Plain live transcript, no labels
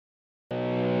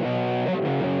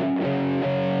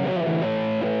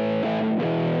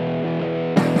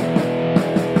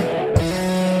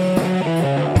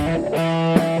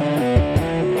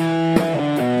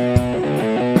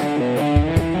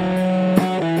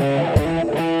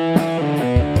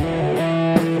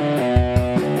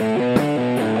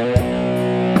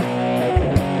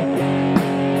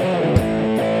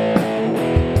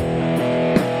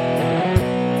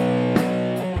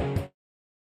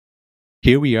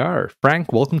here we are.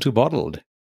 Frank, welcome to Bottled.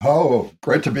 Oh,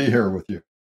 great to be here with you.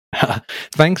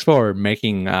 Thanks for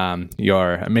making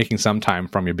making some time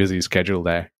from your busy schedule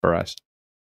there for us.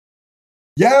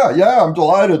 Yeah, I'm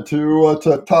delighted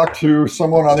to talk to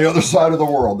someone on the other side of the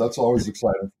world. That's always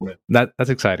exciting for me. That's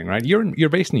exciting, right? You're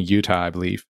based in Utah, I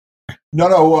believe.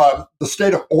 No, the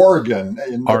state of Oregon,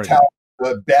 in the Oregon.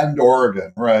 town Bend,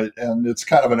 Oregon, right? And it's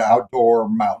kind of an outdoor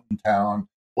mountain town.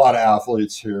 A lot of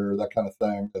athletes here, that kind of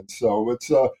thing, and so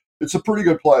it's a pretty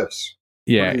good place.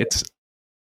 Yeah, it's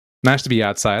nice to be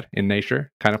outside in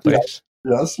nature, kind of place.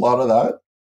 Yes, a lot of that.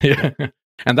 Yeah,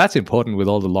 and that's important with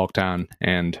all the lockdown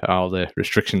and all the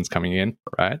restrictions coming in,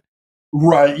 right?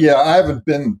 Right. Yeah, I haven't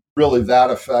been really that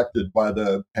affected by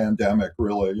the pandemic.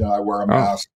 Really, I wear a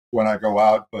mask when I go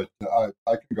out, but I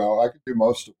can go. I can do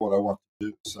most of what I want to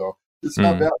do, so it's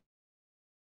not bad.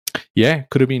 Yeah,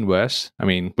 could have been worse. I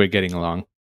mean, we're getting along,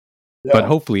 but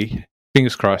hopefully,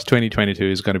 fingers crossed, 2022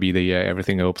 is going to be the year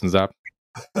everything opens up.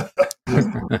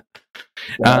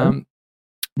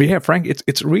 But yeah, Frank,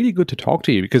 it's really good to talk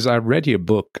to you because I read your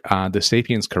book, The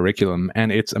Sapiens Curriculum,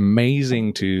 and it's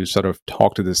amazing to sort of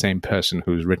talk to the same person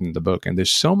who's written the book. And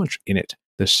there's so much in it.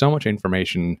 There's so much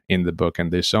information in the book,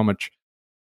 and there's so much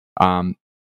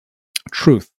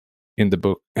truth in the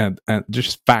book, and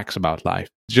just facts about life,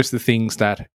 just the things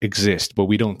that exist, but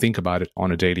we don't think about it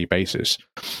on a daily basis.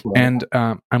 Right. And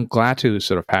I'm glad to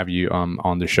sort of have you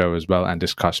on the show as well and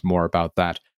discuss more about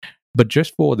that. But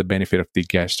just for the benefit of the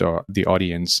guest or the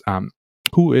audience,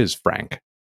 who is Frank?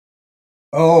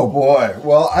 Oh, boy.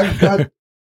 Well, I've got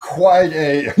quite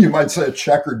you might say, a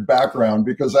checkered background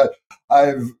because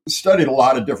I've studied a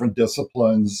lot of different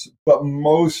disciplines, but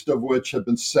most of which have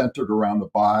been centered around the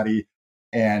body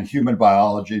and human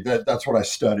biology. That's what I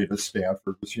studied at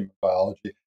Stanford, was human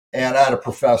biology. And I had a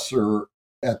professor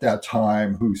at that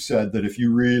time who said that if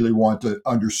you really want to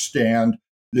understand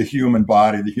the human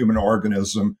body, the human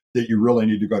organism, that you really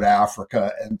need to go to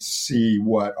Africa and see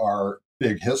what our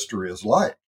big history is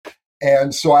like.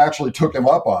 And so I actually took him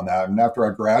up on that. And after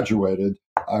I graduated,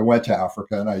 I went to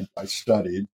Africa and I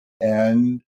studied.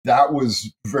 And that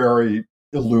was very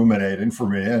illuminating for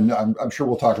me. And I'm sure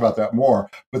we'll talk about that more.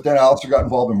 But then I also got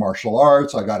involved in martial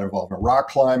arts. I got involved in rock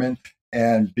climbing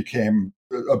and became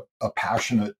a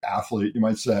passionate athlete, you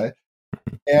might say.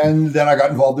 And then I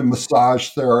got involved in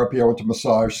massage therapy. I went to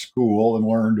massage school and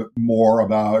learned more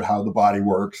about how the body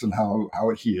works and how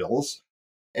it heals.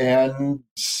 And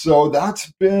so that's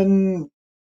been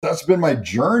my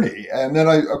journey. And then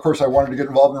of course I wanted to get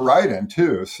involved in writing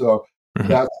too. So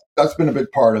that's been a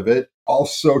big part of it.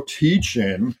 Also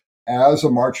teaching as a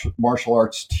martial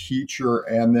arts teacher,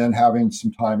 and then having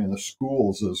some time in the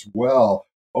schools as well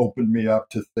opened me up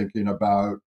to thinking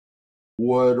about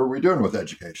what are we doing with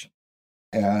education.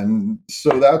 And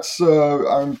so that's,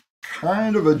 I'm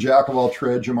kind of a jack of all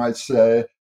trades, you might say,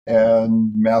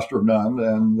 and master of none.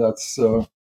 And that's who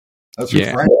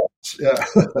Frank is. Yeah.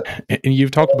 And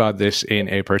you've talked about this in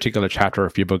a particular chapter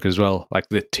of your book as well, like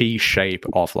the T shape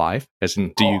of life, as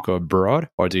in, do you go broad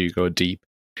or do you go deep?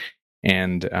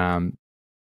 And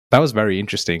that was very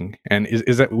interesting. And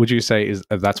is that, would you say,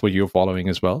 that's what you're following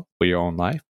as well for your own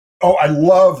life? Oh, I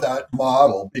love that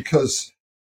model, because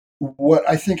what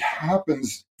I think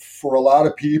happens for a lot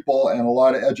of people and a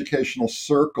lot of educational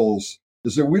circles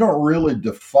is that we don't really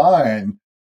define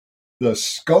the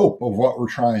scope of what we're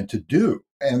trying to do.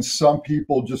 And some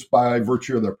people, just by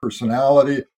virtue of their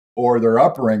personality or their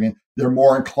upbringing, they're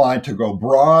more inclined to go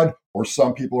broad, or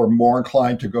some people are more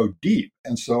inclined to go deep.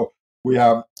 And so we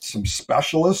have some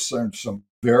specialists and some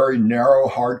very narrow,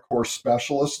 hardcore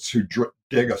specialists who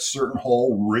dig a certain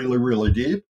hole really, really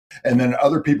deep. And then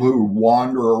other people who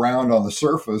wander around on the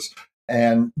surface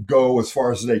and go as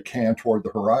far as they can toward the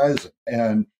horizon.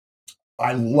 And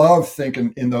I love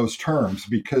thinking in those terms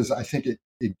because I think it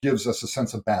gives us a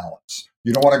sense of balance.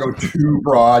 You don't want to go too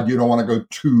broad. You don't want to go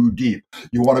too deep.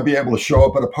 You want to be able to show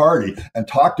up at a party and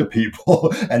talk to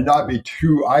people and not be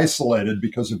too isolated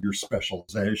because of your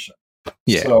specialization.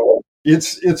 Yeah. So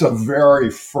it's a very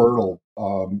fertile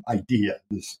idea,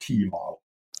 this T model.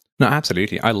 No,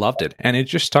 absolutely. I loved it. And it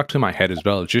just stuck to my head as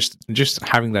well. Just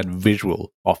having that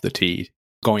visual of the T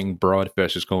going broad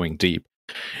versus going deep.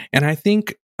 And I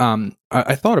think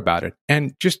I thought about it,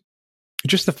 and just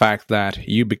the fact that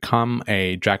you become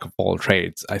a jack of all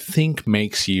trades, I think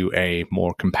makes you a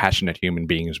more compassionate human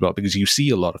being as well, because you see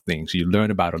a lot of things, you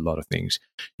learn about a lot of things,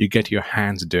 you get your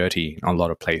hands dirty in a lot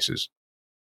of places.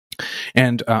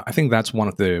 And I think that's one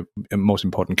of the most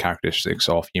important characteristics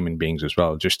of human beings as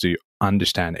well, just to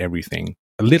understand everything,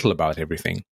 a little about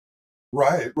everything.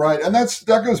 Right. And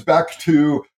that goes back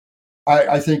to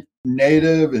I think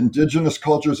native, indigenous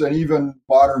cultures, and even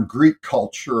modern Greek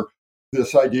culture,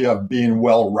 this idea of being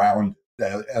well rounded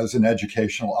as an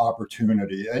educational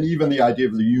opportunity, and even the idea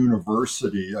of the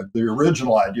university, the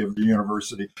original idea of the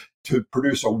university, to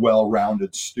produce a well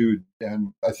rounded student.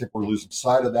 And I think we're losing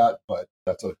sight of that, but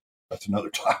that's another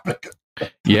topic.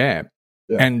 Yeah.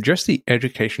 Yeah. And just the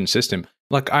education system.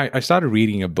 Like, I started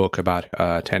reading a book about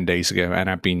 10 days ago, and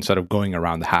I've been sort of going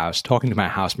around the house, talking to my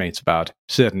housemates about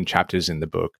certain chapters in the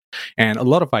book. And a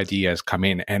lot of ideas come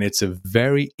in, and it's a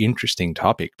very interesting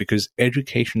topic because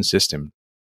education system,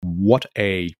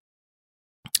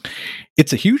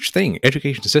 it's a huge thing,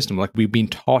 education system. Like, we've been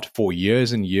taught for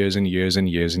years and years and years and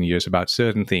years and years about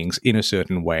certain things in a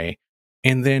certain way.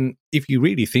 And then if you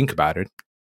really think about it,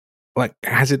 like,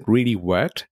 has it really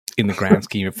worked in the grand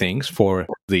scheme of things for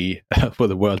the for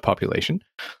the world population?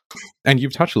 And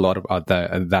you've touched a lot about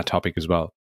that topic as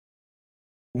well.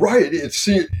 Right.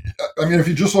 I mean, if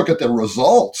you just look at the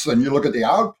results and you look at the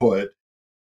output,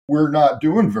 we're not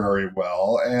doing very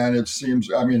well. And it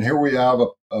seems, I mean, here we have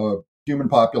a human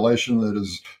population that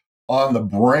is on the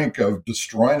brink of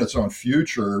destroying its own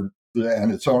future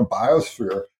and its own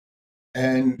biosphere.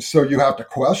 And so you have to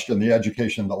question the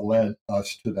education that led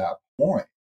us to that point.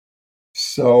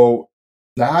 So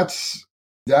that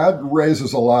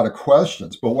raises a lot of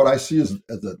questions. But what I see as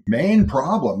the main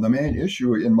problem, the main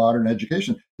issue in modern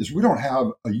education is we don't have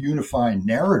a unifying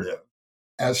narrative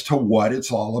as to what it's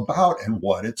all about and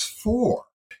what it's for.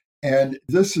 And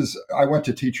I went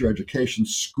to teacher education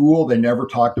school. They never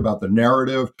talked about the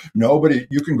narrative.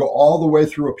 You can go all the way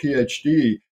through a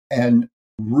PhD and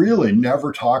really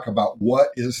never talk about what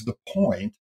is the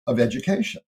point of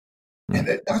education.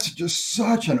 And that's just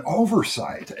such an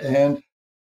oversight. And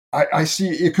I see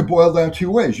it could boil down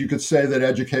two ways. You could say that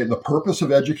the purpose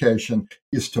of education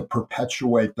is to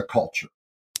perpetuate the culture,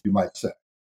 you might say.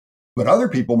 But other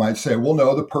people might say, well,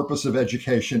 no, the purpose of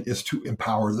education is to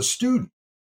empower the student,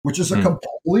 which is a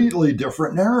completely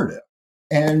different narrative.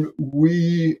 And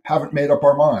we haven't made up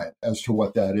our mind as to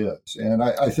what that is. And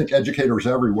I think educators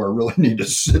everywhere really need to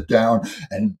sit down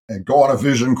and go on a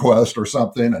vision quest or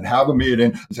something and have a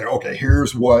meeting and say, okay,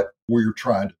 here's what we're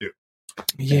trying to do.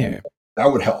 Yeah. And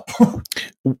that would help.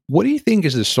 What do you think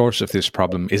is the source of this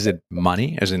problem? Is it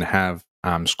money, as in have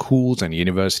schools and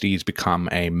universities become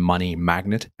a money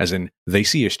magnet, as in they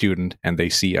see a student and they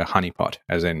see a honeypot,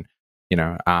 as in,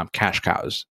 cash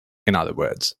cows, in other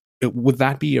words? Would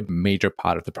that be a major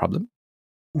part of the problem?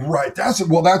 Right. That's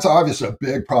obviously a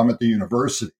big problem at the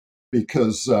university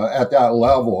because at that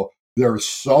level, there's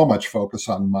so much focus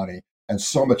on money and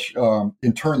so much,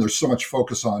 in turn, there's so much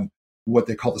focus on what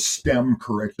they call the STEM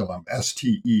curriculum,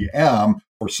 STEM,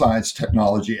 for science,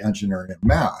 technology, engineering, and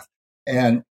math.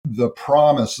 And the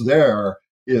promise there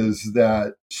is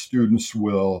that students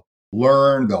will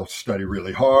learn, they'll study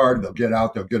really hard, they'll get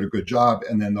out, they'll get a good job,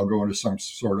 and then they'll go into some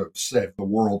sort of save the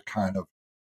world kind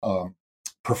of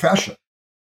profession.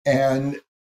 And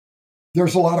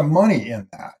there's a lot of money in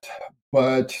that.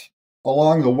 But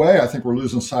along the way, I think we're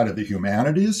losing sight of the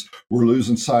humanities. We're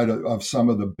losing sight of some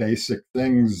of the basic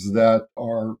things that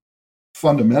are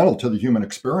fundamental to the human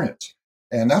experience.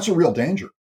 And that's a real danger.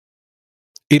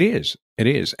 It is. It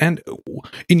is. And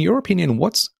in your opinion,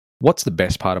 what's the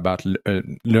best part about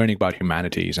learning about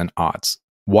humanities and arts?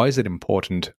 Why is it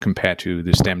important compared to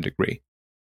the STEM degree?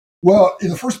 Well, in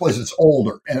the first place, it's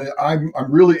older, and I'm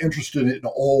really interested in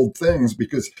old things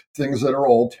because things that are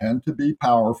old tend to be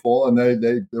powerful and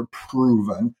they're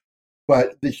proven.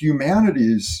 But the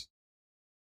humanities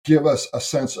give us a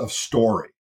sense of story,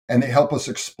 and they help us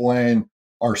explain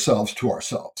ourselves to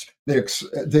ourselves.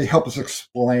 They help us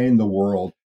explain the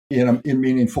world in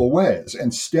meaningful ways.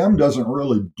 And STEM doesn't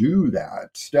really do that.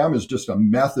 STEM is just a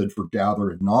method for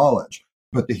gathering knowledge.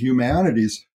 But the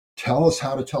humanities tell us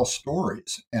how to tell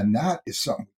stories. And that is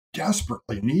something we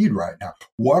desperately need right now.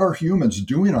 What are humans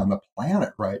doing on the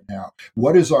planet right now?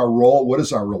 What is our role? What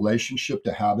is our relationship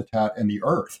to habitat and the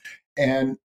earth?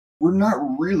 And we're not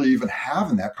really even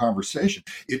having that conversation.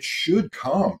 It should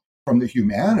come from the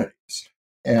humanities.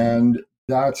 And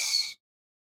that's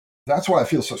why I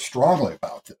feel so strongly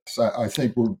about this. I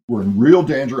think we're in real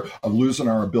danger of losing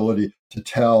our ability to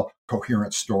tell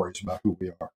coherent stories about who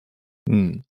we are.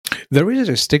 Mm. There is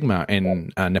a stigma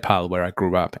in Nepal where I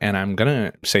grew up, and I'm going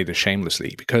to say this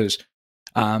shamelessly because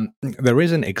there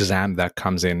is an exam that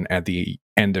comes in at the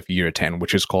end of year 10,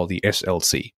 which is called the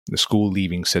SLC, the School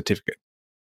Leaving Certificate.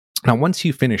 Now, once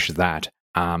you finish that,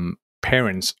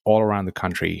 parents all around the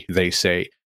country, they say,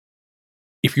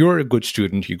 if you're a good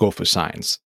student, you go for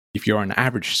science. If you're an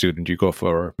average student, you go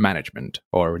for management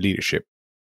or leadership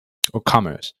or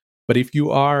commerce. But if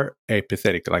you are a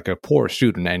pathetic, like a poor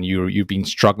student, and you've been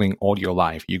struggling all your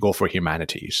life, you go for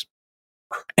humanities.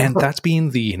 And that's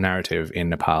been the narrative in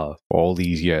Nepal for all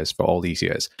these years.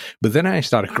 But then I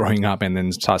started growing up and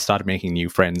then started making new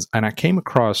friends. And I came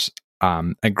across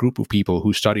a group of people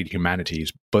who studied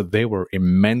humanities, but they were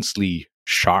immensely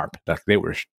sharp. Like they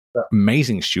were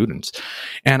amazing students.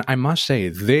 And I must say,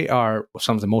 they are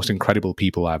some of the most incredible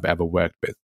people I've ever worked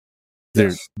with.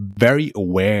 They're very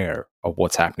aware of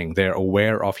what's happening. They're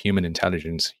aware of human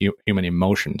intelligence, human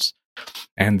emotions,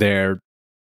 and their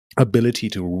ability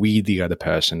to read the other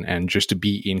person and just to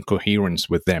be in coherence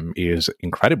with them is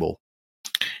incredible.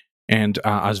 And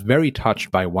I was very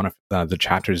touched by one of the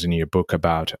chapters in your book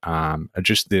about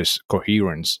just this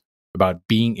coherence, about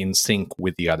being in sync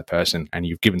with the other person. And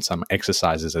you've given some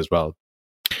exercises as well.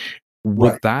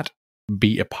 Would that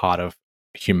be a part of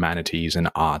humanities and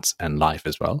arts and life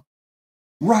as well?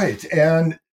 Right.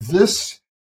 And this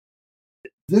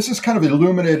is kind of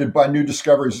illuminated by new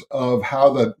discoveries of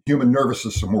how the human nervous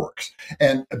system works.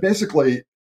 And basically,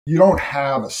 you don't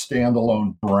have a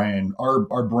standalone brain.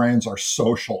 Our brains are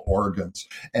social organs,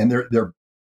 and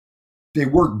they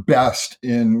work best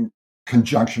in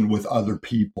conjunction with other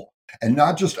people, and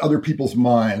not just other people's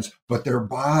minds, but their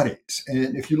bodies.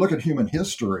 And if you look at human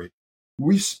history,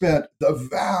 we spent the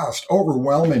vast,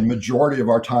 overwhelming majority of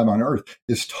our time on Earth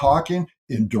is talking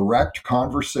in direct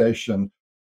conversation,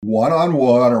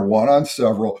 one-on-one or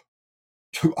one-on-several,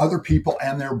 to other people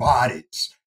and their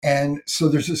bodies. And so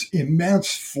there's this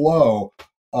immense flow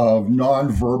of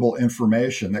nonverbal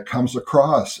information that comes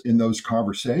across in those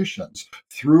conversations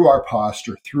through our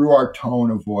posture, through our tone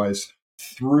of voice,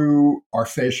 through our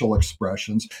facial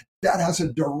expressions. That has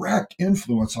a direct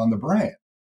influence on the brain.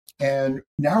 And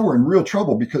now we're in real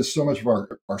trouble because so much of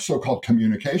our so-called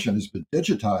communication has been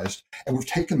digitized, and we've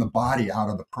taken the body out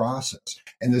of the process.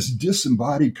 And this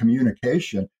disembodied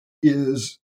communication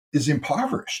is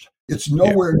impoverished. It's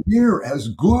nowhere near as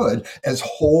good as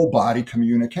whole body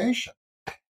communication.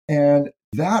 And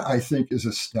that, I think, is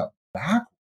a step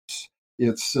backwards.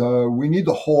 It's we need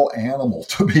the whole animal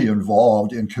to be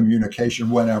involved in communication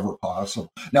whenever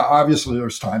possible. Now, obviously,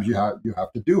 there's times you have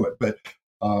to do it, but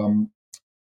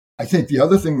I think the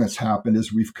other thing that's happened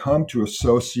is we've come to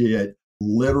associate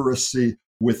literacy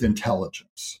with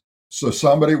intelligence. So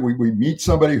we meet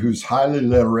somebody who's highly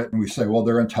literate and we say, well,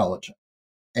 they're intelligent.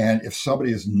 And if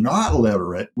somebody is not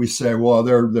literate, we say, well,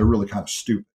 they're really kind of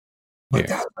stupid. But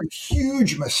that's a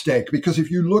huge mistake, because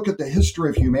if you look at the history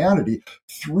of humanity,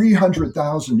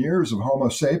 300,000 years of Homo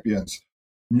sapiens,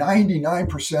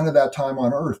 99% of that time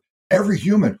on Earth, every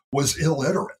human was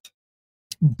illiterate.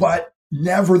 But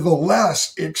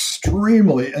nevertheless,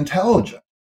 extremely intelligent.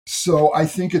 So I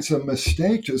think it's a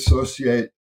mistake to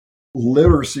associate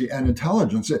literacy and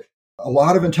intelligence. A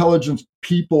lot of intelligent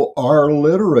people are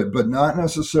literate, but not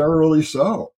necessarily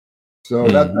so. So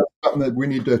that's something that we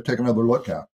need to take another look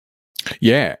at.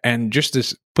 Yeah, and just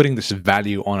this putting this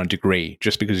value on a degree,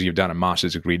 just because you've done a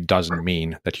master's degree doesn't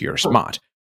mean that you're smart.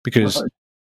 Because,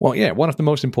 well, yeah, one of the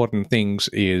most important things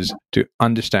is to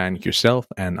understand yourself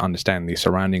and understand the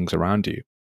surroundings around you.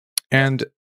 And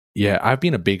yeah, I've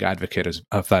been a big advocate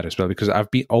of that as well, because I've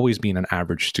always been an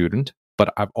average student,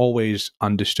 but I've always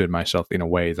understood myself in a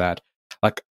way that,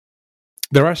 like,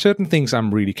 there are certain things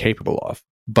I'm really capable of,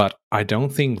 but I don't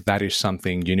think that is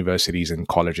something universities and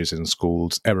colleges and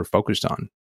schools ever focused on.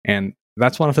 And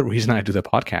that's one of the reasons I do the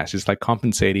podcast, is like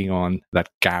compensating on that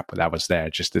gap that was there,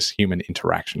 just this human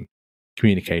interaction,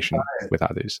 communication with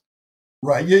others.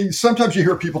 Right. Yeah, sometimes you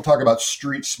hear people talk about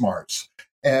street smarts,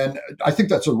 and I think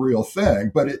that's a real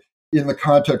thing. But in the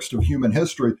context of human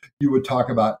history, you would talk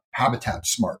about habitat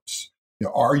smarts.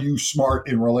 Are you smart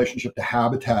in relationship to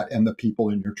habitat and the people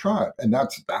in your tribe? And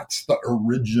that's the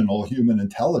original human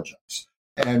intelligence.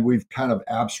 And we've kind of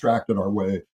abstracted our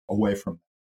way away from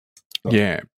that. So.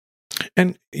 Yeah.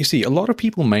 And you see, a lot of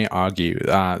people may argue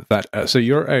that, so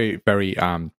you're a very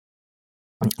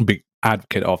big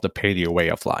advocate of the paleo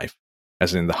way of life,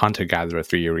 as in the hunter-gatherer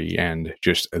theory, and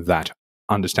just that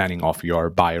understanding of your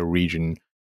bioregion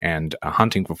and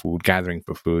hunting for food, gathering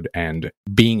for food, and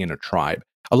being in a tribe.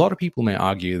 A lot of people may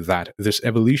argue that this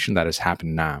evolution that has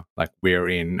happened now, like we're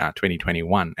in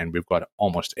 2021 and we've got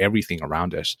almost everything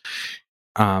around us,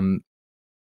 the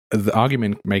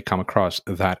argument may come across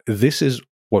that this is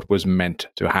what was meant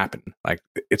to happen. Like,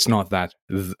 it's not that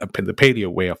the paleo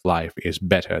way of life is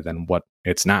better than what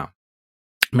it's now.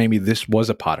 Maybe this was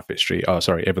a part of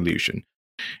evolution.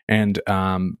 And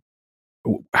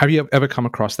have you ever come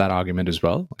across that argument as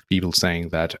well? Like people saying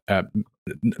that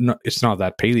it's not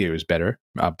that paleo is better,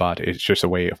 but it's just a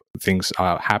way of things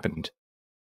happened.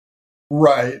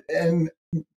 Right. And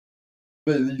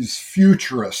these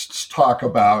futurists talk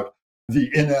about the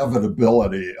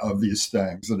inevitability of these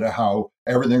things and how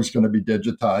everything's going to be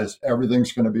digitized,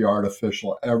 everything's going to be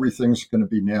artificial, everything's going to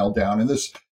be nailed down. And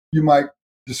this, you might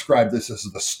describe this as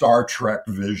the Star Trek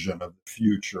vision of the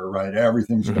future, right?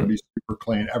 Everything's going to be super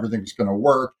clean, everything's going to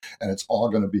work, and it's all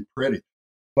going to be pretty.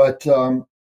 But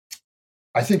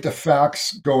I think the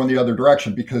facts go in the other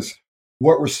direction, because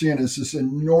what we're seeing is this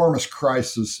enormous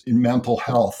crisis in mental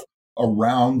health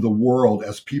around the world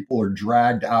as people are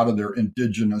dragged out of their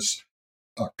indigenous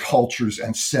cultures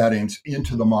and settings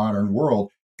into the modern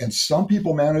world. And some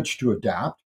people manage to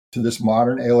adapt to this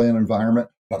modern alien environment,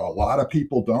 but a lot of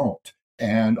people don't.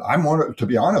 And to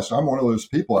be honest, I'm one of those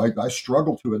people. I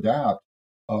struggle to adapt.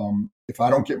 If I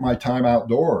don't get my time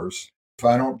outdoors, if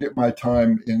I don't get my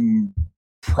time in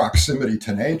proximity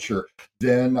to nature,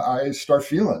 then I start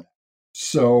feeling it.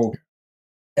 So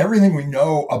everything we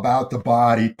know about the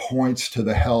body points to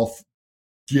the health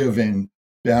giving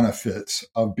benefits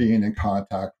of being in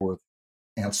contact with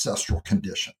ancestral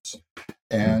conditions.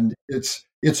 And it's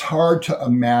hard to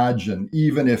imagine,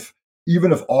 even if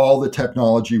all the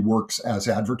technology works as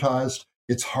advertised,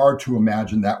 it's hard to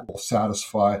imagine that will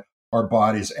satisfy our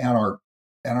bodies and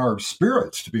our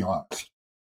spirits, to be honest.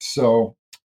 So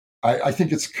I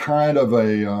think it's kind of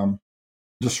a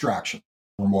distraction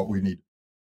from what we need.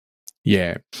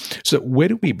 Yeah. So where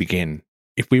do we begin?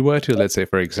 If we were to, let's say,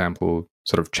 for example,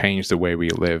 sort of change the way we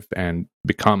live and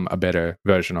become a better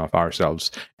version of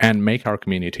ourselves and make our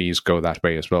communities go that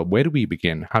way as well, where do we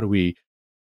begin? How do we,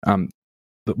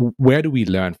 where do we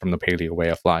learn from the paleo way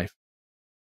of life?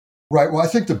 Right. Well, I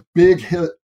think the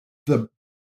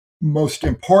most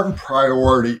important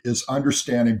priority is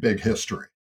understanding big history,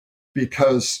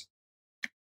 because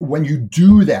when you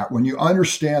do that, when you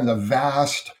understand the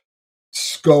vast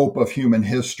scope of human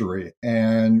history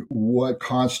and what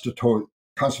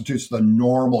constitutes the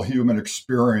normal human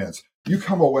experience, you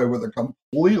come away with a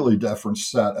completely different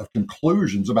set of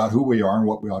conclusions about who we are and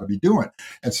what we ought to be doing.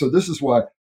 And so this is why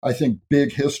I think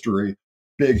big human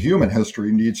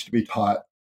history needs to be taught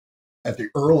at the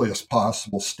earliest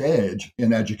possible stage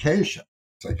in education.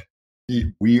 It's like,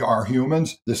 we are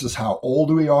humans. This is how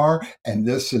old we are. And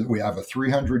we have a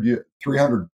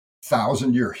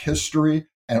 300,000 year history.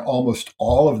 And almost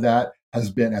all of that has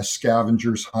been as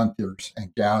scavengers, hunters,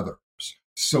 and gatherers.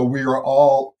 So we are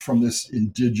all from this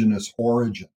indigenous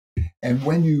origin. And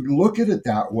when you look at it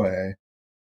that way,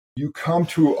 you come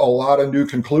to a lot of new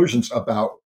conclusions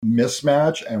about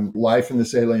mismatch and life in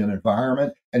this alien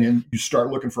environment. And you start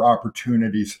looking for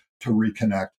opportunities to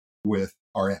reconnect with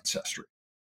our ancestry.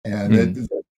 And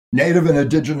Native and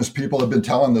indigenous people have been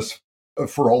telling this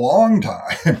for a long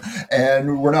time,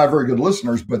 and we're not very good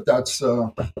listeners, but that's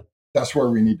where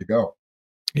we need to go.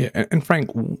 Yeah, and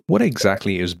Frank, what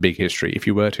exactly is big history, if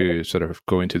you were to sort of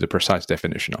go into the precise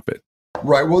definition of it?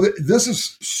 Right. Well, this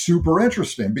is super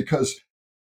interesting, because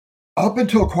up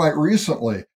until quite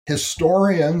recently,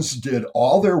 historians did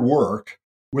all their work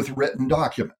with written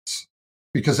documents,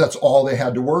 because that's all they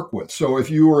had to work with. So if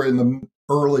you were in the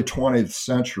early 20th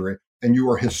century and you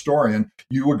were a historian,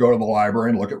 you would go to the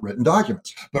library and look at written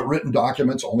documents. But written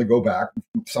documents only go back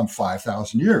some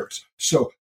 5,000 years.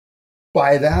 So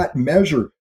by that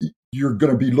measure, you're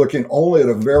going to be looking only at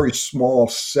a very small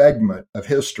segment of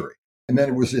history. And then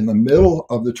it was in the middle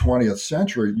of the 20th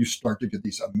century, you start to get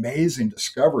these amazing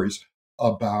discoveries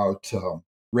about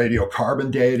radiocarbon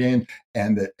dating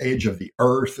and the age of the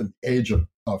earth and the age of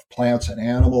plants and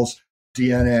animals,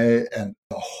 DNA, and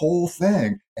the whole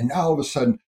thing. And now all of a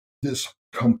sudden, this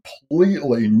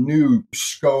completely new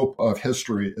scope of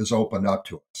history is opened up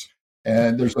to us.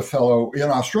 And there's a fellow in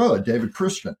Australia, David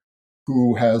Christian,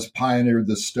 who has pioneered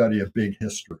this study of big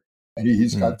history. And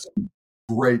he's got some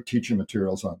great teaching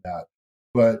materials on that.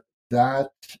 But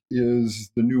that is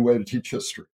the new way to teach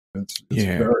history. It's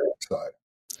very exciting.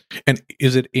 And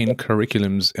is it in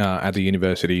curriculums at the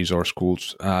universities or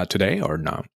schools today, or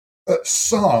no?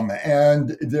 Some.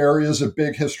 And there is a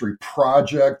big history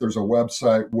project. There's a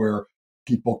website where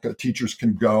teachers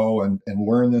can go and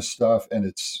learn this stuff.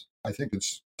 And I think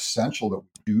it's essential that we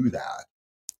do that.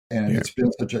 And it's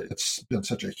been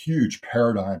such a huge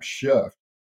paradigm shift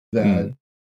that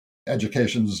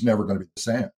education is never going to be the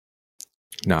same.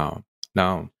 No.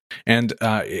 And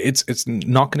it's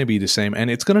not going to be the same, and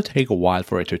it's going to take a while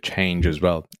for it to change as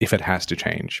well, if it has to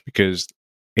change, because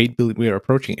we are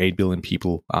approaching 8 billion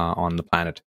people on the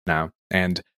planet now,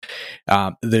 and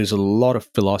there's a lot of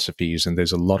philosophies, and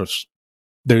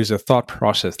there's a thought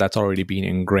process that's already been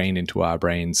ingrained into our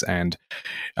brains, and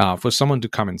for someone to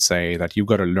come and say that you've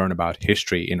got to learn about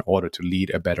history in order to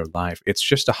lead a better life, it's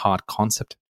just a hard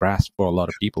concept to grasp for a lot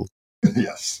of people.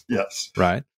 Yes, yes,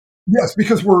 right? yes,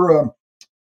 because we're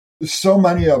so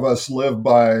many of us live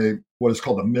by what is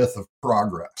called the myth of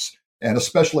progress, and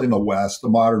especially in the West, the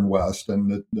modern West,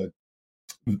 and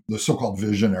the so-called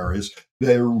visionaries,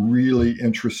 they're really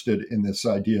interested in this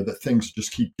idea that things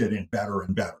just keep getting better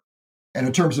and better. And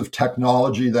in terms of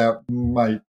technology, that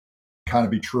might kind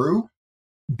of be true.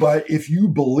 But if you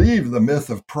believe the myth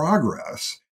of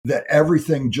progress, that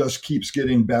everything just keeps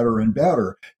getting better and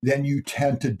better, then you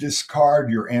tend to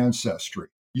discard your ancestry.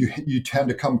 You tend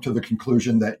to come to the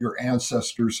conclusion that your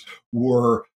ancestors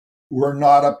were were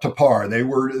not up to par. They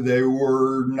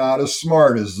were not as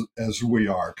smart as we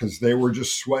are because they were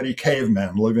just sweaty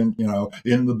cavemen living,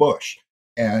 in the bush.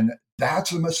 And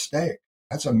that's a mistake.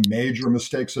 That's a major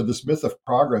mistake. So this myth of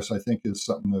progress, I think, is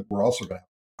something that we're also going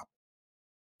to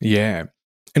Yeah.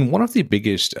 And one of the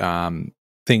biggest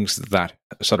things that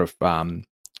sort of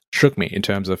shook me in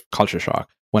terms of culture shock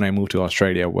when I moved to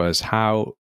Australia was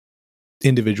how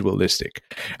individualistic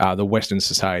the Western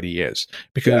society is.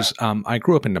 have. Because I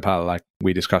grew up in Nepal, like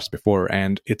we discussed before,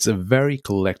 and it's a very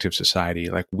collective society.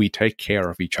 Like we take care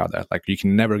of each other. Like you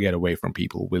can never get away from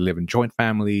people. We live in joint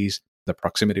families. The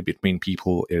proximity between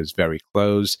people is very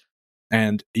close,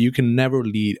 and you can never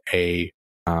lead a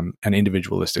an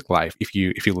individualistic life if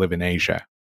you live in Asia,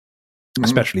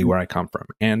 especially Mhm. where I come from.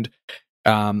 And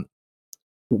um,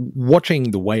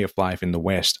 watching the way of life in the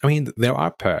West, I mean, there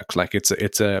are perks. Like it's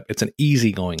an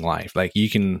easygoing life. Like you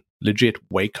can legit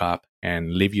wake up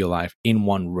and live your life in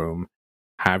one room,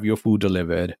 have your food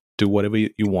delivered, do whatever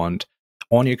you want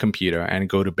on your computer, and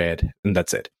go to bed, and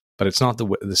that's it. But it's not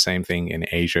the same thing in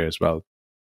Asia as well.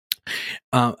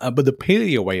 But the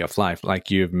paleo way of life,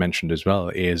 like you've mentioned as well,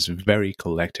 is very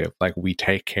collective. Like we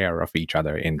take care of each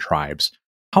other in tribes.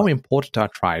 How Right. important are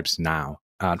tribes now?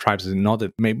 Tribes is not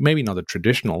maybe not the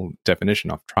traditional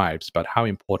definition of tribes, but how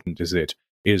important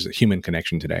is human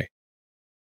connection today?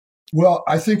 Well,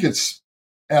 I think it's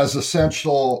as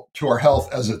essential to our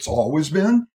health as it's always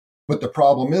been. But the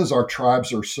problem is our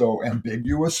tribes are so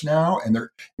ambiguous now, and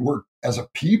we're as a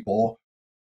people,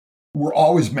 we're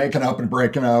always making up and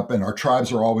breaking up, and our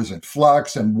tribes are always in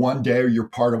flux. And one day you're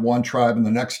part of one tribe, and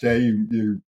the next day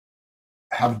you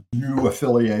have new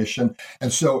affiliation.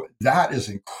 And so that is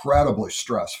incredibly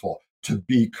stressful to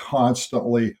be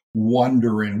constantly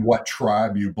wondering what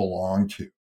tribe you belong to.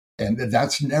 And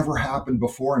that's never happened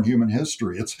before in human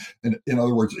history. In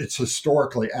other words, it's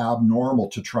historically abnormal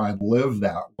to try and live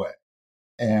that way.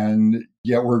 And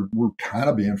yet we're kind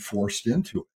of being forced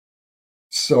into it.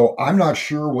 So I'm not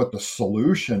sure what the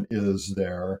solution is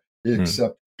there, Hmm.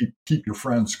 except keep your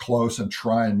friends close and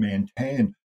try and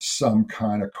maintain some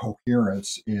kind of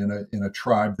coherence in a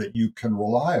tribe that you can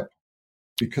rely upon.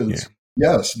 Yeah. Because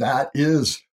yes, that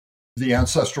is the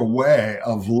ancestral way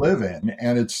of living,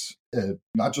 and it's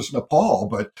not just Nepal,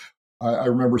 but I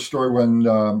remember a story when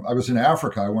I was in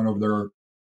Africa. I went over there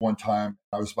one time.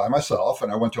 I was by myself,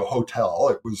 and I went to a hotel.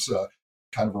 It was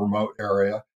kind of a remote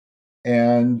area,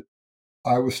 and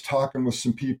I was talking with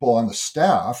some people on the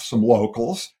staff, some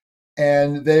locals,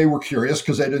 and they were curious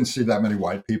because they didn't see that many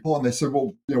white people. And they said,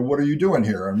 "Well, what are you doing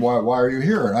here? And why are you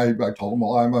here?" And I told them,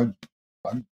 "Well, I'm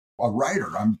a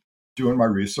writer. I'm doing my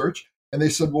research." And they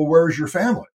said, "Well, where's your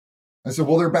family?" I said,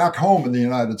 "Well, they're back home in the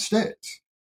United States."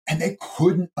 And they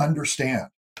couldn't understand.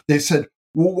 They said,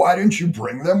 "Well, why didn't you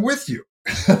bring them with you?"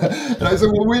 And I said,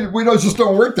 "Well, we don't just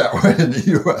don't work that way in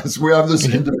the US. We have this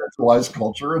individualized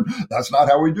culture, and that's not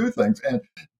how we do things." And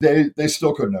they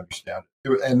still couldn't understand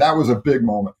it. And that was a big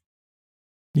moment.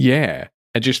 Yeah,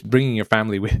 and just bringing your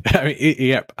family with. I mean,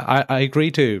 yep, I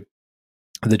agree to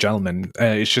the gentleman.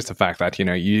 It's just the fact that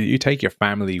you take your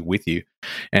family with you,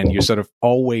 and you're sort of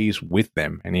always with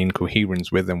them and in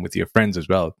coherence with them, with your friends as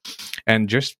well, and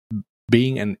just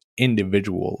being an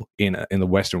individual in the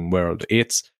Western world.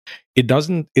 It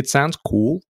sounds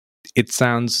cool. It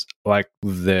sounds like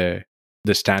the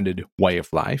standard way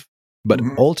of life, but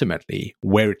Mhm. ultimately,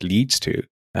 where it leads to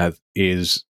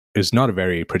is not a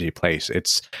very pretty place.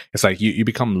 It's like you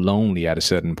become lonely at a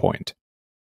certain point.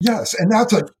 Yes, and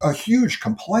that's a huge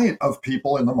complaint of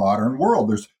people in the modern world.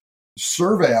 There's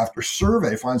survey after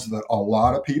survey finds that a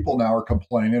lot of people now are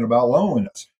complaining about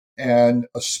loneliness, and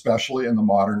especially in the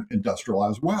modern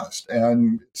industrialized West.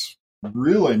 And it's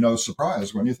really no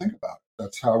surprise when you think about it.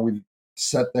 That's how we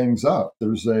set things up.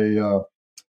 There's a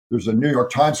New York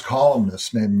Times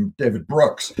columnist named David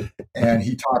Brooks, and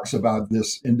he talks about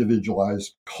this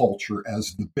individualized culture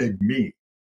as the big me.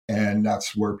 And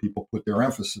that's where people put their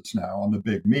emphasis now on the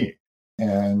big me.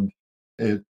 And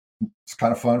it's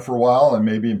kind of fun for a while and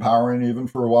maybe empowering even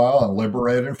for a while and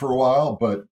liberating for a while.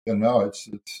 But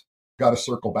it's got to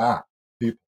circle back.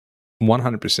 People.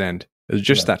 100%. It's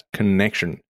just Yeah. that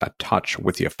connection, that touch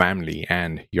with your family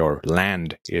and your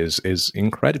land is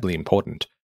incredibly important.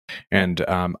 And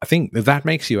I think that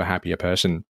makes you a happier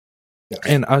person. Yes.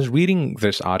 And I was reading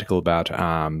this article about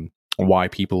why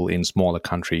people in smaller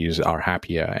countries are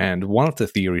happier. And one of the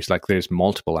theories, like there's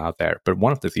multiple out there, but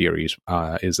one of the theories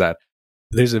is that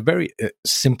there's a very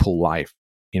simple life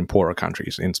in poorer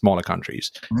countries, in smaller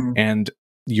countries. Mhm. And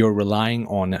you're relying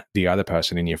on the other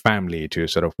person in your family to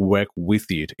sort of work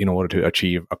with you in order to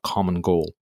achieve a common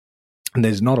goal. And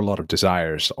there's not a lot of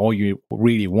desires. All you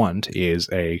really want is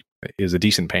a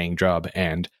decent paying job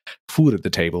and food at the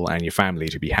table and your family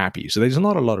to be happy. So there's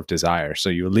not a lot of desire. So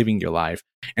you're living your life,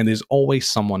 and there's always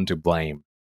someone to blame.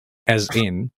 As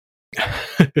in,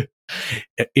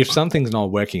 if something's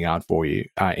not working out for you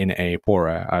in a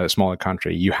poorer, smaller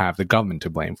country, you have the government to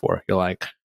blame for it. You're like,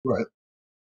 Right.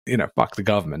 fuck the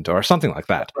government or something like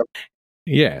that. Right.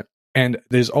 Yeah. And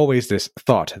there's always this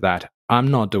thought that I'm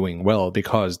not doing well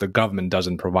because the government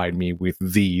doesn't provide me with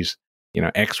these,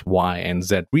 X, Y, and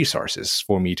Z resources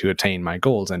for me to attain my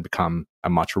goals and become a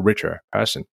much richer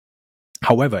person.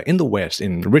 However, in the West,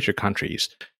 in richer countries,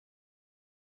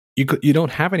 you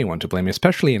don't have anyone to blame,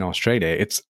 especially in Australia.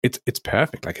 It's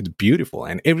perfect, like it's beautiful,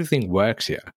 and everything works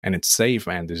here, and it's safe,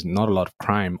 and there's not a lot of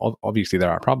crime. Obviously,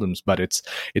 there are problems, but it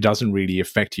doesn't really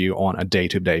affect you on a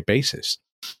day-to-day basis.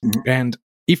 Mhm. And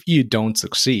if you don't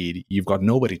succeed, you've got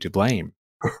nobody to blame.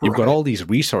 You've got Right. all these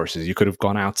resources. You could have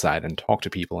gone outside and talked to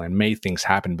people and made things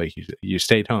happen, but you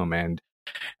stayed home. And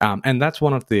that's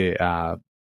one of the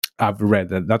I've read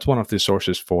that's one of the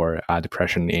sources for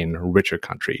depression in richer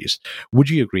countries. Would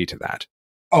you agree to that?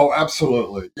 Oh,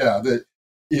 absolutely. Yeah.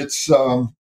 It's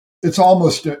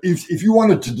almost, if you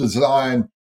wanted to design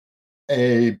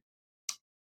a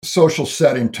social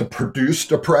setting to produce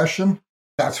depression,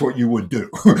 that's what you would do.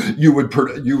 You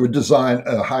would design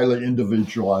a highly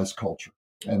individualized culture,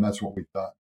 and that's what we've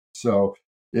done. So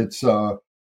it's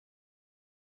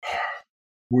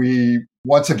we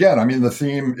once again, I mean, the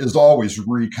theme is always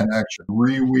reconnection,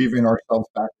 reweaving ourselves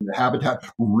back into habitat,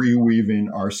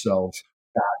 reweaving ourselves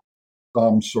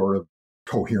some sort of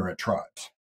coherent tribes.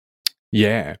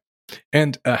 Yeah.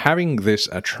 And having this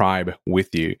tribe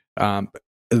with you,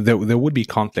 there would be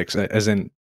conflicts, as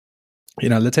in,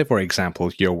 let's say, for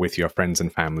example, you're with your friends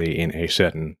and family in a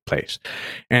certain place,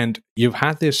 and you've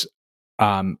had this,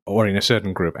 or in a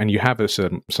certain group, and you have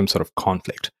some sort of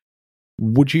conflict.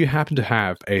 Would you happen to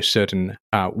have a certain,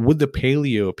 would the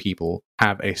Paleo people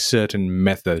have a certain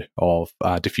method of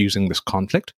diffusing this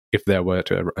conflict if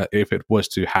it was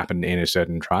to happen in a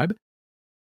certain tribe?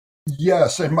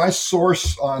 Yes, and my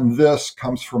source on this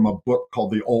comes from a book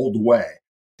called The Old Way,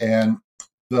 and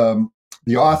the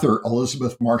the author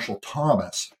Elizabeth Marshall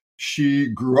Thomas. She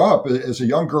grew up as a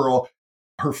young girl.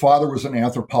 Her father was an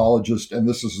anthropologist, and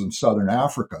this is in southern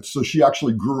Africa. So she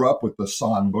actually grew up with the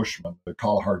San Bushmen, the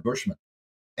Kalahari Bushmen.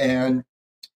 And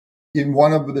in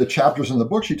one of the chapters in the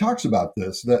book, she talks about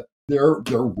this, that there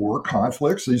were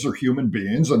conflicts. These are human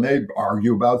beings, and they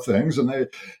argue about things, and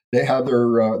they have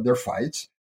their fights.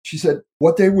 She said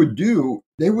what they would do,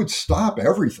 they would stop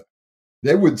everything.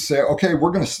 They would say, "Okay,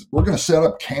 we're gonna set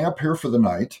up camp here for the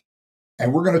night,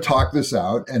 and we're gonna talk this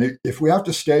out. And if we have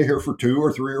to stay here for 2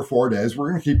 or 3 or 4 days, we're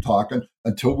gonna keep talking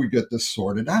until we get this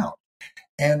sorted out."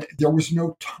 And there was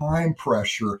no time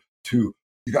pressure to,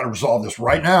 you got to resolve this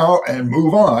right now and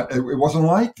move on. It wasn't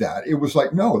like that. It was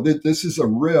like, no, this is a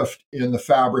rift in the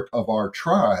fabric of our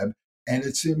tribe, and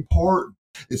it's important.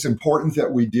 It's important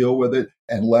that we deal with it,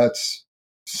 and let's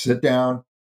sit down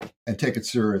and take it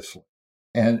seriously.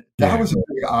 And that Yeah. was a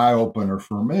big eye opener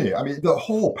for me. I mean, the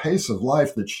whole pace of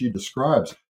life that she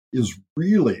describes is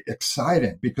really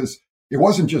exciting because it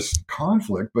wasn't just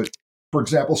conflict, but for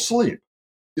example, sleep.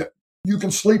 Yeah, you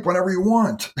can sleep whenever you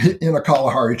want in a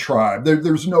Kalahari tribe.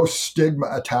 There's no stigma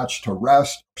attached to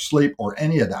rest, sleep, or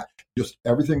any of that. Just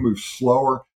everything moves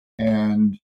slower,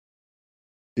 and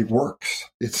it works.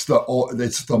 It's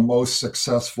the most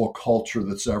successful culture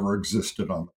that's ever existed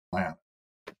on the planet.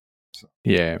 So,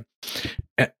 Yeah.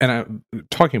 And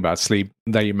talking about sleep,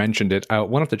 that you mentioned it,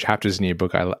 one of the chapters in your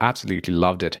book, I absolutely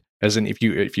loved it. As in, if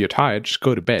you're tired, just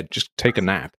go to bed, just take a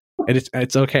nap, and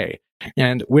it's okay.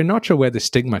 And we're not sure where the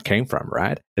stigma came from,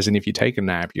 right? As in, if you take a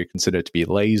nap, you're considered to be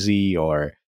lazy,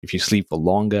 or if you sleep for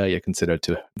longer, you're considered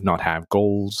to not have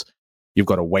goals. You've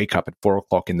got to wake up at 4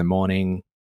 o'clock in the morning.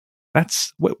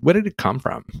 That's where did it come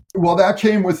from? well, that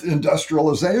came with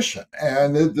industrialization,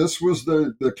 and this was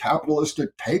the capitalistic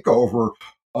takeover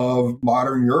of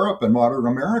modern Europe and modern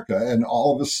America, and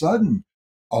all of a sudden,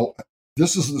 oh,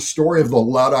 this is the story of the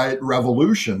Luddite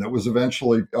revolution that was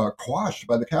eventually quashed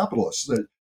by the capitalists.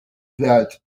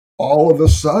 That all of a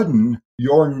sudden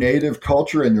your native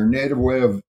culture and your native way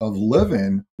of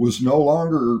living was no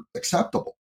longer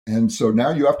acceptable. And so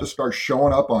now you have to start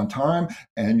showing up on time,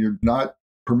 and you're not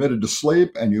permitted to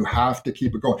sleep, and you have to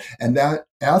keep it going. And that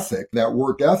ethic, that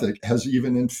work ethic, has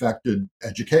even infected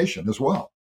education as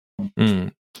well.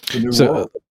 Mm. The new So,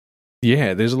 world.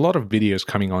 yeah, there's a lot of videos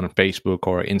coming on Facebook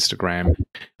or Instagram.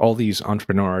 All these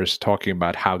entrepreneurs talking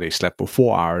about how they slept for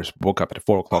 4 hours, woke up at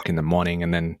 4 o'clock in the morning,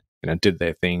 and then did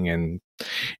their thing. And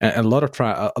a lot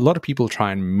of people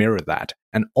try and mirror that.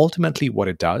 And ultimately, what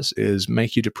it does is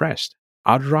make you depressed.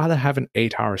 I'd rather have an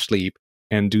 8 hour sleep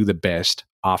and do the best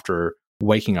after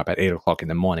waking up at 8 o'clock in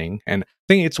the morning. And I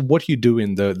think it's what you do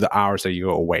in the hours that you're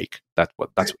awake. That's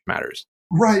what matters.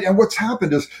 Right. And what's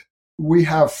happened is we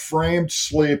have framed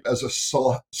sleep as a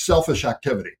selfish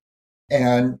activity.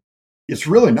 And it's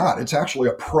really not. It's actually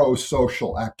a pro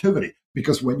social activity,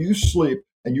 because when you sleep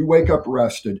and you wake up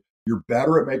rested, you're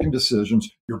better at making decisions.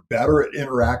 You're better at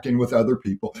interacting with other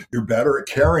people. You're better at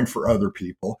caring for other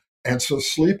people. And so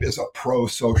sleep is a pro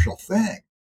social thing.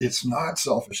 It's not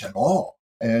selfish at all.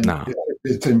 And No.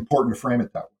 it's important to frame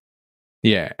it that way.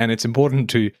 Yeah, and it's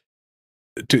important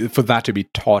for that to be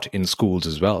taught in schools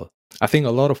as well. I think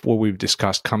a lot of what we've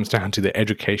discussed comes down to the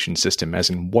education system,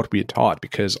 as in what we're taught,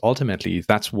 because ultimately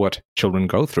that's what children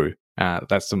go through.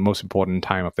 That's the most important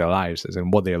time of their lives, as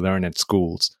in what they learn at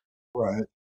schools, Right.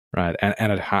 right,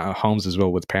 and at homes as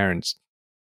well with parents.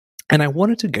 And I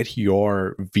wanted to get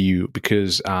your view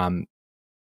because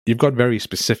you've got very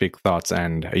specific thoughts,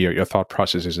 and your thought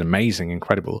process is amazing,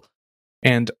 incredible.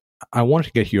 And I wanted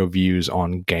to get your views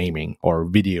on gaming or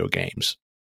video games.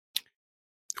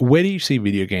 Where do you see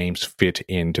video games fit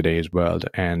in today's world,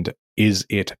 and is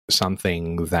it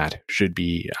something that should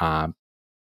be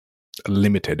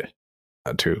limited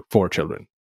to for children?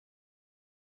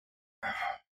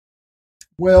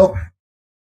 Well,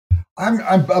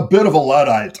 I'm a bit of a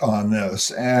Luddite on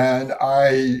this, and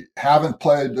I haven't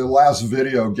played. The last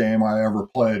video game I ever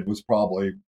played was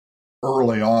probably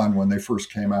early on when they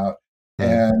first came out, Mm.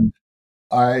 and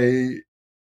I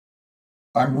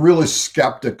I'm really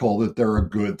skeptical that they're a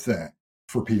good thing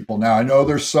for people. Now, I know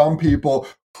there's some people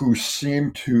who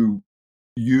seem to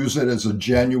use it as a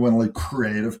genuinely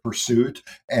creative pursuit,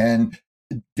 and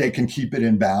they can keep it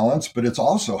in balance, but it's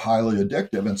also highly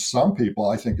addictive. And some people,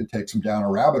 I think it takes them down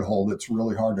a rabbit hole that's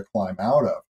really hard to climb out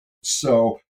of.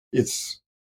 So it's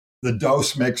the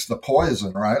dose makes the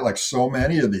poison, right? Like so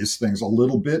many of these things, a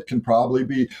little bit can probably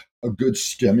be a good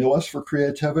stimulus for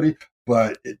creativity,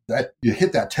 but that you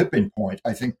hit that tipping point,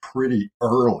 I think, pretty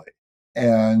early.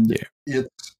 And Yeah.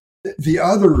 it's the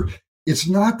other. It's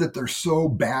not that they're so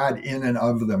bad in and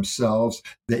of themselves.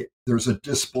 There's a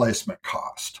displacement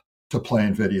cost to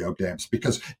playing video games,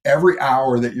 because every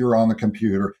hour that you're on the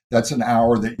computer, that's an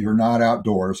hour that you're not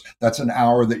outdoors. That's an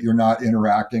hour that you're not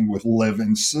interacting with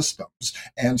living systems.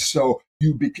 And so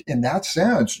in that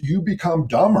sense, you become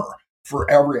dumber for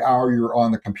every hour you're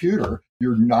on the computer.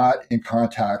 You're not in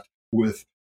contact with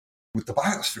the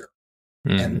biosphere.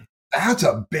 And Mm. that's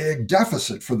a big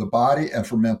deficit for the body and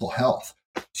for mental health.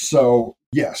 So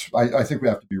yes, I think we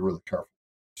have to be really careful.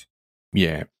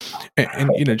 Yeah,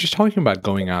 and just talking about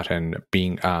going out and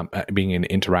being in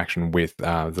interaction with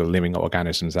the living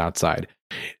organisms outside.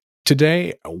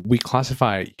 Today, we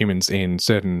classify humans in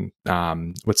certain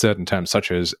with certain terms,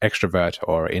 such as extrovert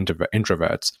or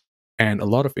introverts. And a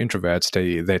lot of introverts,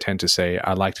 they tend to say,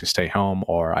 "I like to stay home,"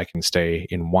 or "I can stay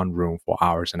in one room for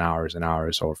hours and hours and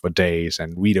hours, or for days,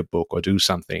 and read a book or do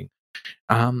something."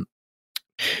 Um,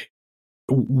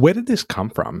 where did this come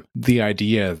from? The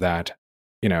idea that,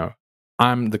 you know,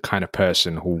 I'm the kind of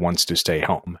person who wants to stay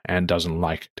home and doesn't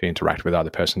like to interact with other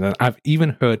person. And I've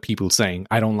even heard people saying,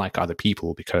 I don't like other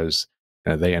people because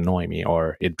they annoy me,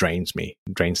 or it drains me,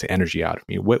 drains the energy out of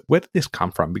me. Where did this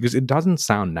come from? Because it doesn't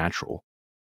sound natural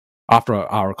after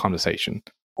our conversation.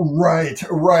 Right,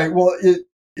 right. Well, it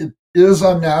is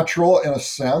unnatural in a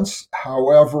sense.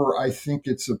 However, I think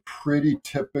it's a pretty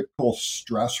typical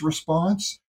stress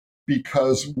response,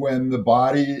 because when the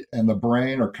body and the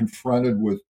brain are confronted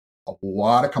with a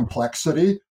lot of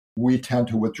complexity, we tend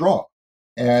to withdraw.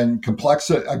 And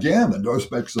complexity, again, the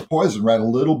dose makes the poison, right? A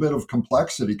little bit of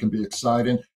complexity can be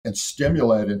exciting and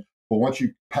stimulating, but once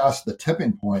you pass the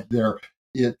tipping point there,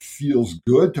 it feels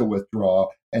good to withdraw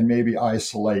and maybe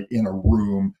isolate in a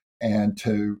room and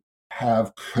to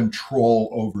have control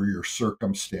over your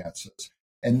circumstances.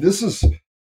 And this is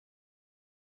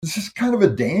kind of a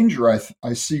danger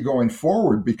I see going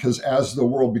forward, because as the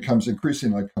world becomes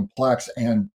increasingly complex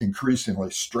and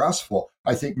increasingly stressful,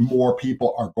 I think more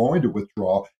people are going to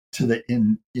withdraw to the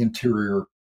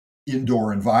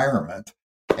indoor environment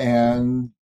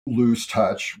and lose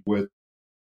touch with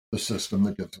the system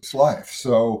that gives us life.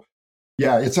 So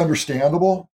yeah, it's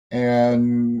understandable,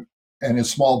 and in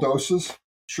small doses,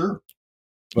 sure,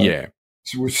 but Yeah.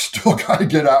 so we still got to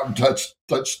get out and touch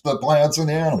the plants and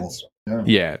the animals. Yeah.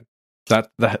 Yeah.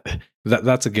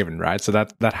 That's a given, right? So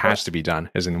that has to be done,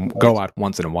 as in Right. go out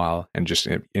once in a while and just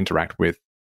interact with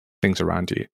things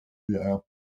around you. Yeah.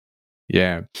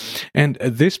 Yeah, and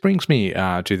this brings me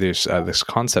to this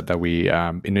concept that we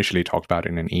initially talked about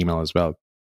in an email as well,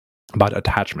 about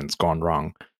attachments gone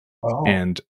wrong. Oh,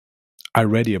 And I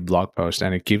read your blog post,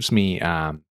 and it gives me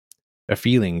a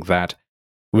feeling that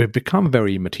we've become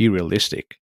very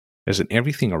materialistic, as in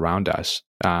everything around us.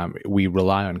 We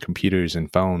rely on computers and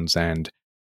phones and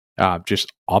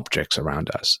just objects around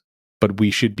us, but we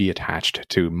should be attached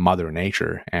to Mother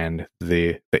Nature and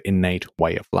the innate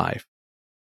way of life.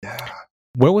 yeah.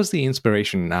 What was the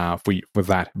inspiration for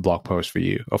that blog post for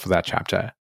you, or for that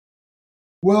chapter?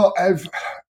 Well,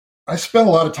 I spent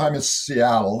a lot of time in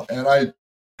Seattle, and I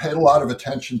paid a lot of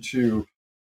attention to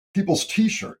people's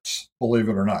T-shirts, believe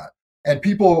it or not. And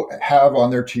people have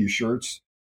on their T-shirts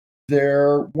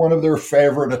they're one of their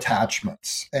favorite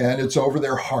attachments, and it's over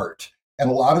their heart. And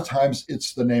a lot of times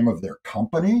it's the name of their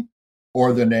company,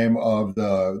 or the name of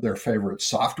their favorite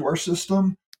software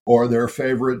system, or their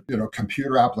favorite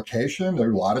computer application.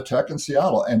 There's a lot of tech in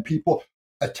Seattle, and people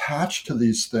attach to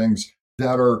these things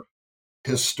that are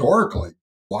historically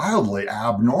wildly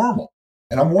abnormal.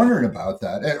 And I'm wondering about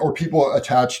that. Or people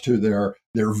attach to their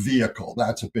vehicle.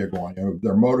 That's a big one.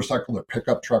 Their motorcycle, their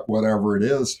pickup truck, whatever it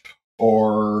is,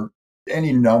 or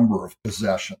any number of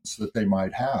possessions that they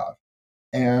might have.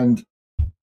 And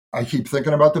I keep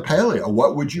thinking about the paleo.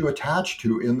 What would you attach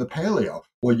to in the paleo?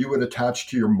 Well, you would attach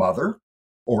to your mother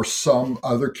or some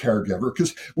other caregiver,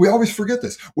 because we always forget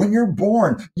this. When you're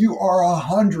born, you are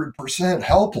 100%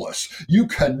 helpless. You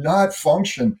cannot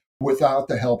function without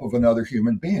the help of another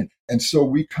human being. And so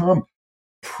we come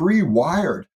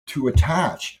pre-wired to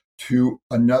attach to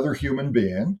another human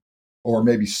being, or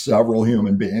maybe several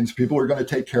human beings. People are going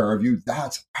to take care of you.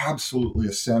 That's absolutely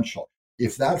essential.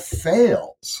 If that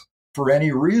fails for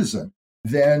any reason,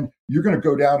 then you're going to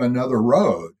go down another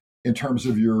road in terms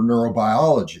of your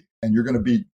neurobiology, and you're going to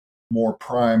be more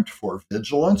primed for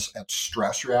vigilance and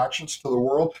stress reactions to the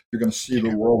world. You're going to see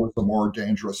the world as a more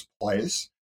dangerous place.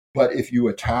 But if you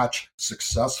attach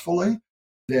successfully,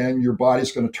 then your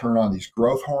body's going to turn on these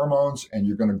growth hormones, and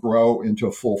you're going to grow into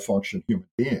a full function human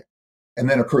being. And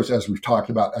then, of course, as we've talked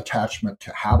about, attachment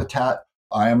to habitat.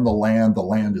 I am the land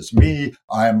is me.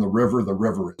 I am the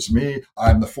river is me.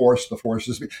 I am the forest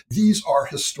is me. These are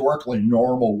historically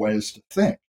normal ways to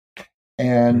think.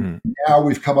 And now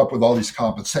we've come up with all these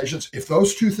compensations. If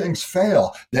those two things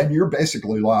fail, then you're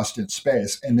basically lost in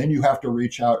space. And then you have to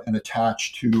reach out and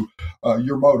attach to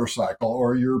your motorcycle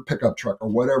or your pickup truck or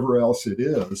whatever else it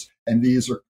is. And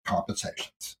these are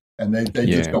compensations. And they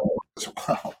just don't work as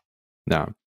well.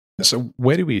 No. So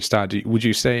where do we start? Would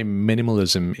you say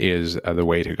minimalism is the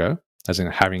way to go, as in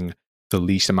having the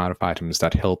least amount of items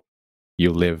that help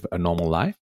you live a normal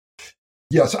life?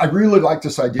 Yes, I really like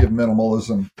this idea of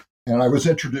minimalism. And I was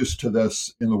introduced to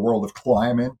this in the world of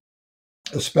climbing,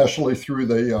 especially through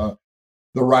the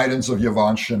writings of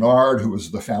Yvon Chouinard, who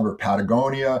was the founder of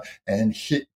Patagonia. And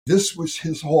this was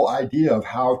his whole idea of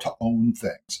how to own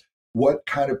things, what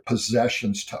kind of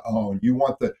possessions to own. You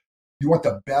want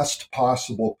the best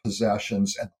possible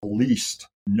possessions and the least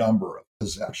number of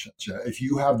possessions. If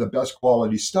you have the best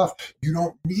quality stuff, you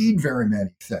don't need very many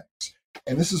things.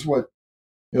 And this is what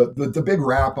the big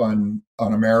rap on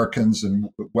Americans and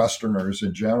Westerners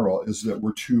in general is that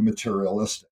we're too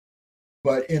materialistic.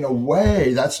 But in a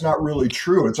way, that's not really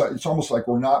true. It's almost like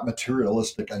we're not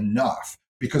materialistic enough,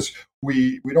 because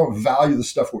we don't value the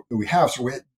stuff that we have. So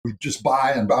we just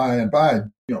buy and buy and buy,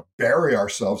 bury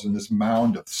ourselves in this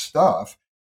mound of stuff.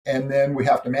 And then we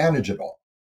have to manage it all.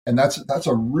 And that's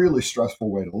a really stressful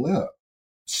way to live.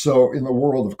 So in the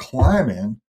world of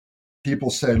climbing,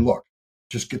 people say, look,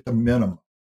 just get the minimum,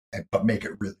 but make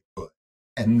it really good.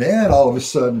 And then all of a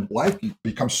sudden, life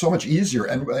becomes so much easier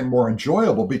and more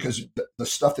enjoyable, because the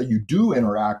stuff that you do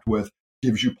interact with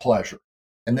gives you pleasure.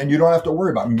 And then you don't have to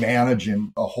worry about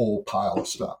managing a whole pile of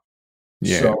stuff.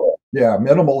 Yeah. So,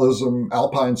 minimalism,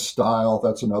 alpine style,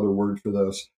 that's another word for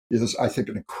this, is, I think,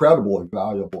 an incredibly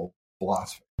valuable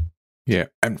philosophy. Yeah.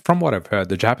 And from what I've heard,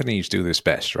 the Japanese do this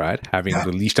best, right? Having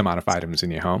the least amount of items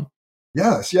in your home.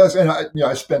 Yes. And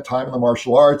I spent time in the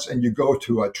martial arts, and you go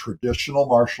to a traditional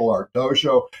martial art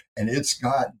dojo, and it's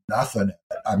got nothing in it.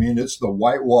 I mean, it's the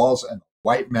white walls and the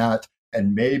white mat,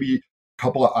 and maybe a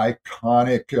couple of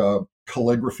iconic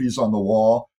calligraphies on the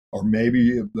wall, or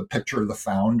maybe the picture of the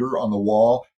founder on the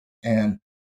wall. and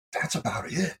that's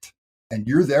about it. And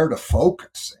you're there to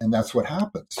focus, and that's what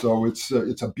happens. So it's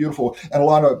a beautiful, and a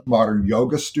lot of modern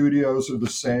yoga studios are the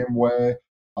same way.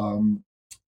 Um,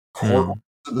 Courtrooms Mm.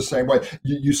 are the same way.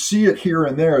 You see it here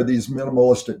and there, these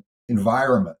minimalistic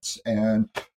environments, and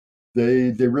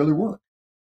they really work.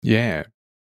 Yeah.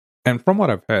 And from what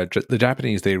I've heard, the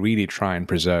Japanese, they really try and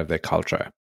preserve their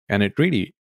culture. And it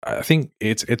really, I think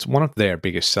it's one of their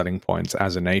biggest selling points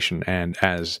as a nation and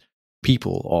as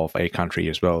people of a country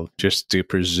as well, just to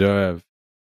preserve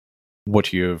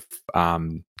what you've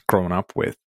grown up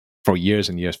with for years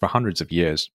and years, for hundreds of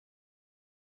years.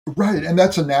 Right, and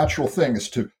that's a natural thing, is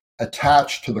to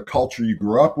attach to the culture you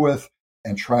grew up with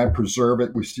and try and preserve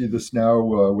it. We see this now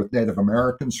with Native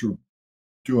Americans who are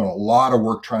doing a lot of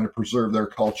work trying to preserve their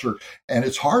culture, and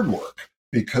it's hard work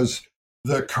because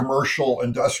the commercial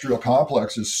industrial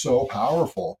complex is so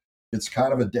powerful. It's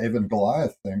kind of a David and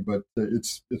Goliath thing, but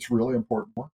it's really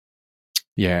important work.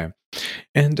 Yeah.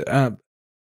 And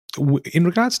in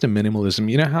regards to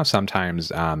minimalism, you know how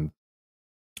sometimes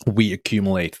we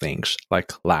accumulate things like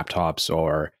laptops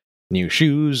or new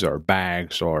shoes or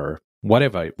bags or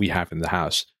whatever we have in the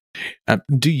house.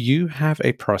 Do you have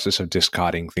a process of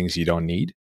discarding things you don't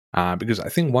need? Because I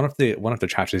think one of the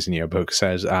chapters in your book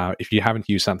says if you haven't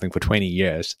used something for 20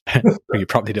 years, you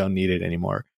probably don't need it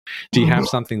anymore. Do you have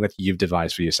something that you've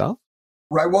devised for yourself?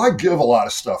 Right. Well, I give a lot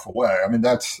of stuff away. I mean,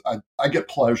 I get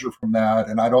pleasure from that,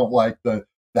 and I don't like the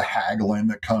haggling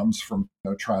that comes from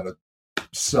trying to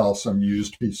sell some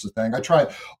used piece of thing. I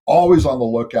try always on the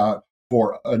lookout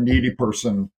for a needy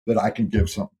person that I can give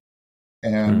something,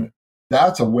 Mm, and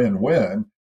that's a win-win.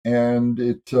 And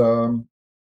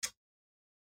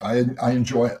I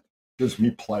enjoy it. It gives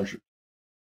me pleasure.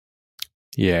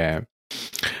 yeah.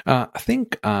 I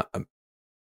think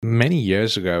many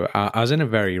years ago, I was in a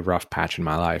very rough patch in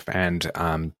my life, and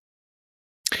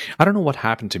I don't know what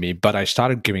happened to me, but I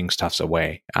started giving stuffs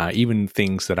away, even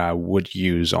things that I would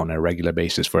use on a regular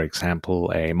basis. For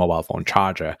example, a mobile phone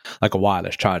charger, like a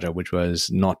wireless charger, which was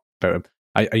not very.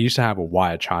 I used to have a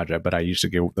wired charger, but I used to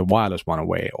give the wireless one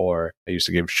away, or I used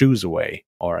to give shoes away,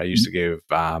 or I used to give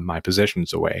my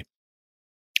possessions away.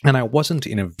 And I wasn't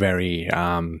in a very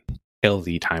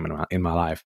healthy time in my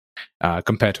life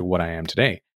compared to what I am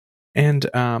today. And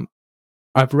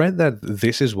I've read that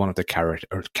this is one of the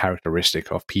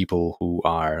characteristic of people who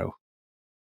are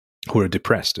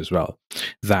depressed as well.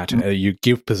 That you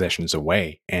give possessions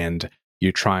away and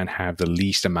you try and have the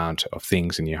least amount of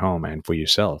things in your home and for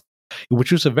yourself,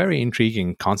 which was a very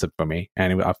intriguing concept for me,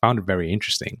 and I found it very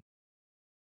interesting.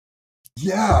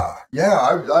 Yeah,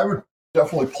 I would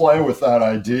definitely play with that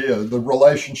idea. The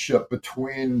relationship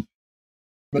between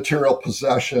material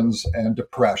possessions and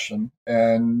depression,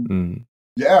 and Mm.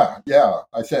 yeah.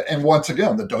 I said, and once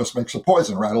again, the dose makes the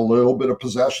poison, right? A little bit of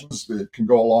possessions, it can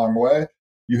go a long way.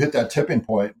 You hit that tipping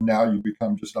point, and now you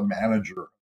become just a manager of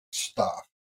stuff,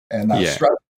 and that's Yeah,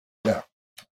 stress. Yeah,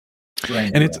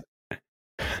 drains and you it's out.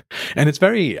 and it's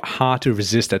very hard to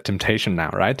resist that temptation now,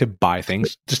 right? To buy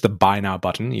things, just the buy now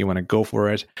button. You want to go for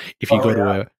it. If you Oh go to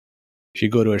yeah. a if you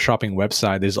go to a shopping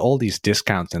website, there's all these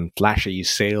discounts and flashy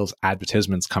sales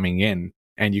advertisements coming in,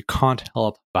 and you can't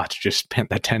help but just spend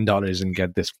that $10 and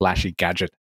get this flashy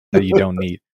gadget that you don't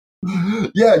need.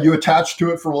 Yeah, you attach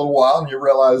to it for a little while, and you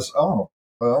realize, oh,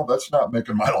 well, that's not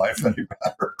making my life any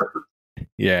better.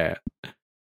 Yeah.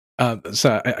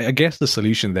 So I guess the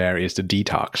solution there is to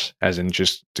detox, as in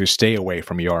just to stay away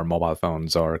from your mobile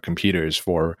phones or computers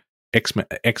for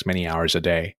X many hours a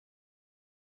day.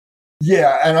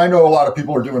 Yeah, and I know a lot of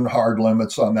people are doing hard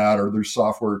limits on that, or there's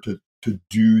software to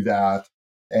do that.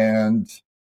 And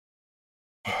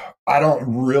I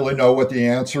don't really know what the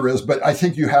answer is, but I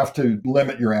think you have to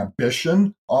limit your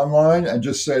ambition online and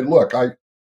just say, look, I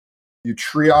you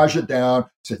triage it down,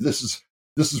 say this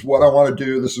is what I want to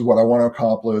do, this is what I want to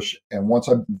accomplish, and once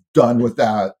I'm done with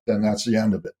that, then that's the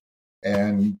end of it.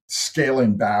 And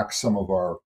scaling back some of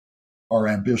our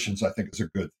ambitions, I think, is a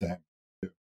good thing.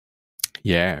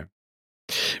 Yeah.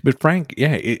 But Frank,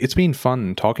 yeah, it's been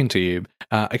fun talking to you.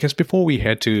 I guess before we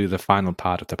head to the final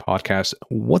part of the podcast,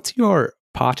 what's your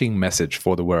parting message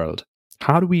for the world?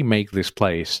 How do we make this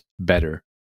place better?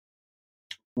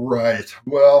 Right.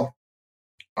 Well,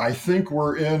 I think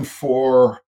we're in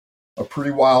for a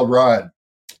pretty wild ride,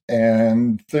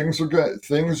 and things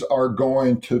are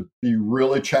going to be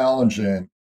really challenging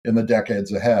in the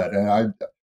decades ahead. And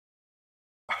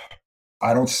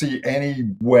I don't see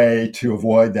any way to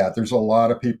avoid that. There's a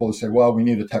lot of people who say, well, we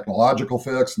need a technological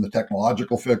fix, and the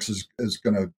technological fix is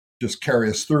going to just carry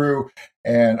us through.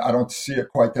 And I don't see it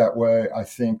quite that way. I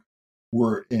think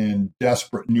we're in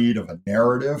desperate need of a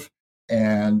narrative.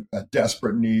 and a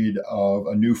desperate need of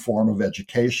a new form of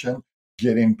education,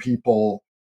 getting people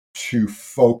to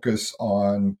focus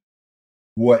on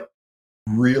what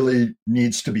really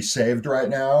needs to be saved right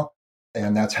now,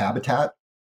 and that's habitat.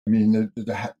 I mean,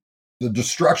 the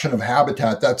destruction of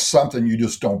habitat, that's something you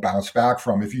just don't bounce back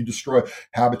from. If you destroy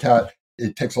habitat,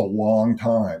 it takes a long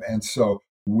time. And so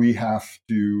we have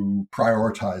to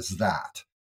prioritize that.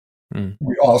 Mm.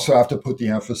 We also have to put the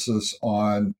emphasis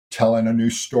on telling a new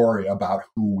story about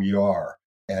who we are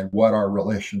and what our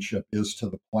relationship is to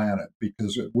the planet,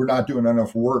 because we're not doing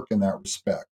enough work in that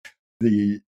respect.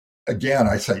 Again,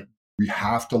 I say we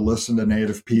have to listen to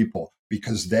Native people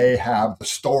because they have the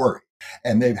story,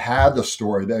 and they've had the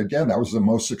story. That was the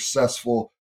most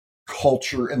successful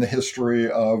culture in the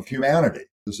history of humanity,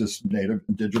 is this Native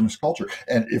indigenous culture.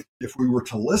 And if we were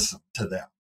to listen to them,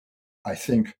 I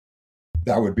think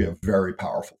that would be a very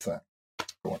powerful thing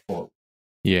going forward.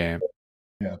 Yeah.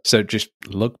 Yeah. So just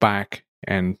look back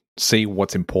and see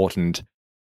what's important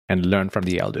and learn from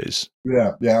the elders.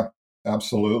 Yeah,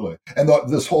 absolutely. And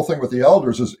this whole thing with the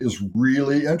elders is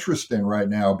really interesting right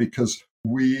now, because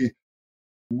we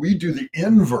do the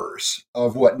inverse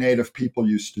of what Native people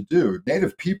used to do.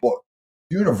 Native people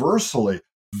universally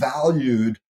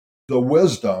valued the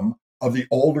wisdom of the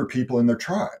older people in their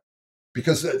tribe,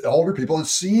 because the older people had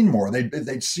seen more.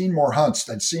 They'd seen more hunts.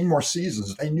 They'd seen more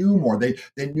seasons. They knew more. They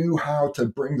knew how to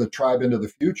bring the tribe into the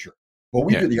future. But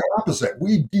we do the opposite.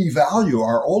 We devalue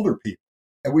our older people,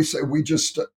 and we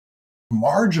just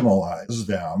marginalize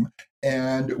them,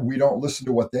 and we don't listen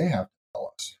to what they have to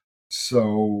tell us.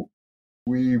 So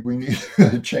we need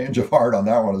a change of heart on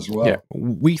that one as well. Yeah,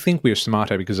 we think we're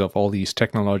smarter because of all these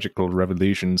technological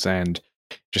revolutions and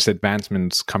just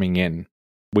advancements coming in.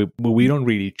 We don't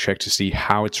really check to see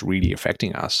how it's really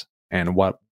affecting us and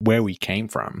where we came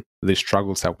from, the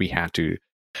struggles that we had to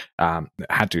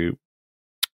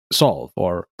solve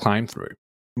or climb through.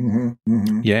 Mm-hmm,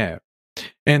 mm-hmm. Yeah,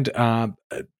 and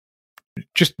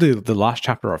just the last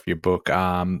chapter of your book,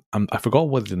 I forgot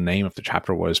what the name of the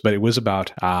chapter was, but it was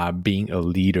about being a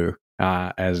leader,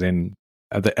 as in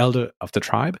the elder of the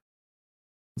tribe.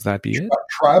 Does that be it?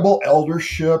 Tribal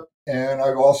eldership, and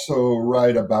I also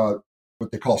write about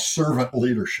what they call servant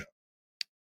leadership.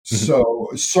 Mm-hmm. So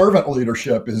servant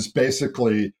leadership is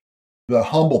basically the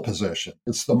humble position.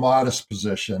 It's the modest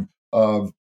position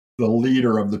of the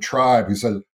leader of the tribe who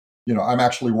says, I'm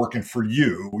actually working for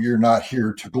you. You're not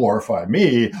here to glorify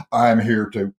me. I'm here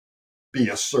to be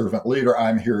a servant leader.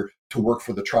 I'm here to work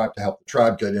for the tribe, to help the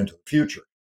tribe get into the future.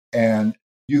 And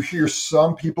you hear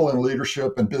some people in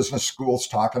leadership and business schools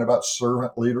talking about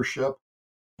servant leadership,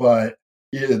 but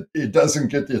it doesn't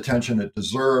get the attention it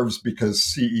deserves, because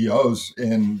CEOs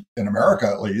in America,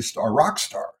 at least, are rock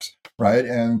stars, right?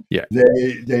 And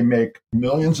they make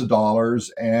millions of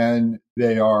dollars, and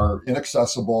they are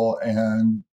inaccessible,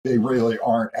 and they really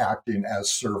aren't acting as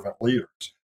servant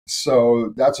leaders.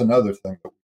 So that's another thing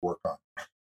that we work on.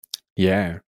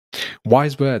 Yeah.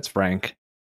 Wise words, Frank.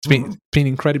 It's been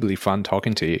incredibly fun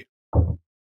talking to you.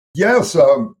 Yes,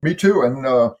 me too. And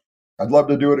I'd love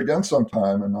to do it again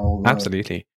sometime. And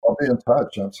Absolutely. I'll be in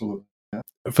touch. Absolutely. Yeah.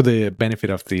 For the benefit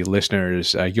of the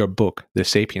listeners, your book, The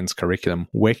Sapiens Curriculum,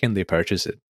 where can they purchase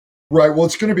it? Right. Well,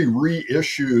 it's going to be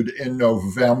reissued in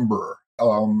November.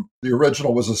 The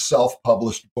original was a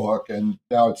self-published book, and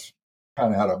now it's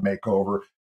kind of had a makeover,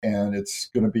 and it's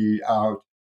going to be out.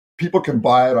 People can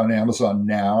buy it on Amazon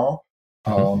now,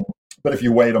 but if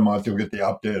you wait a month, you'll get the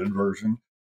updated version.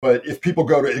 But if people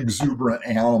go to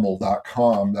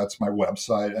exuberantanimal.com, that's my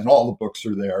website, and all the books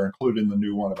are there, including the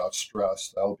new one about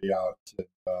stress. That'll be out in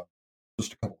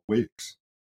just a couple of weeks.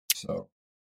 So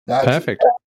that's perfect.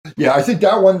 Yeah, I think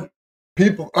that one,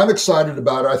 I'm excited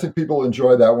about it. I think people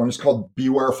enjoy that one. It's called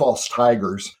Beware False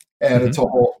Tigers, and it's a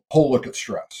whole look at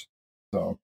stress.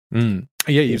 So, yeah,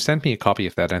 you've sent me a copy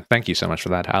of that, and thank you so much for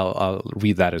that. I'll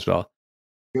read that as well.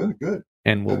 Good.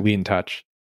 And we'll be in touch.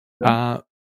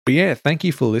 But yeah, thank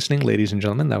you for listening, ladies and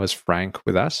gentlemen. That was Frank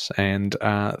with us, and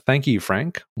thank you,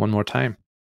 Frank, one more time.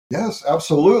 Yes,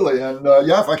 absolutely. And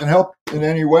if I can help in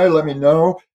any way, let me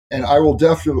know, and I will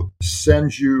definitely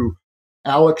send you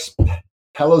Alex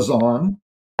Pelazon,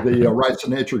 the Rights of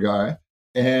Nature guy,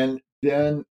 and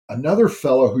then another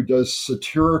fellow who does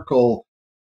satirical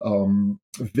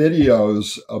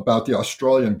videos about the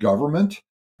Australian government,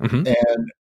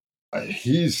 and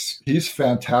he's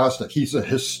fantastic. He's a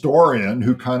historian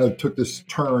who kind of took this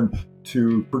turn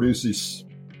to produce these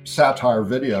satire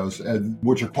videos,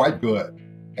 which are quite good,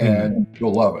 and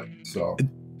you'll love it. So,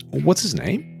 what's his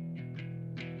name?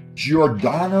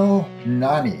 Giordano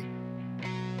Nani.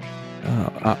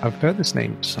 I've heard this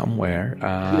name somewhere.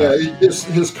 Yeah,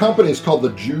 his company is called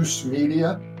the Juice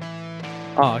Media.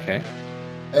 Oh, okay.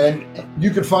 And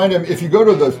you can find him if you go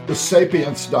to the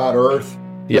sapience.earth.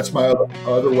 That's my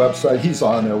other website. He's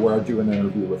on there where I do an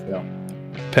interview with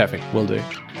him. Perfect. Will do.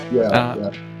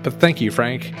 Yeah. But thank you,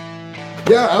 Frank.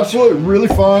 Yeah, absolutely. Really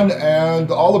fun. And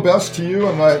all the best to you.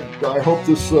 And I hope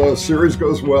this series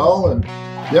goes well. And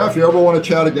yeah, if you ever want to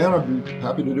chat again, I'd be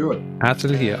happy to do it.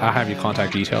 Absolutely. I have your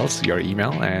contact details, your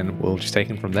email, and we'll just take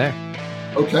it from there.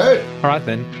 Okay. All right,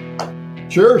 then.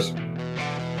 Cheers.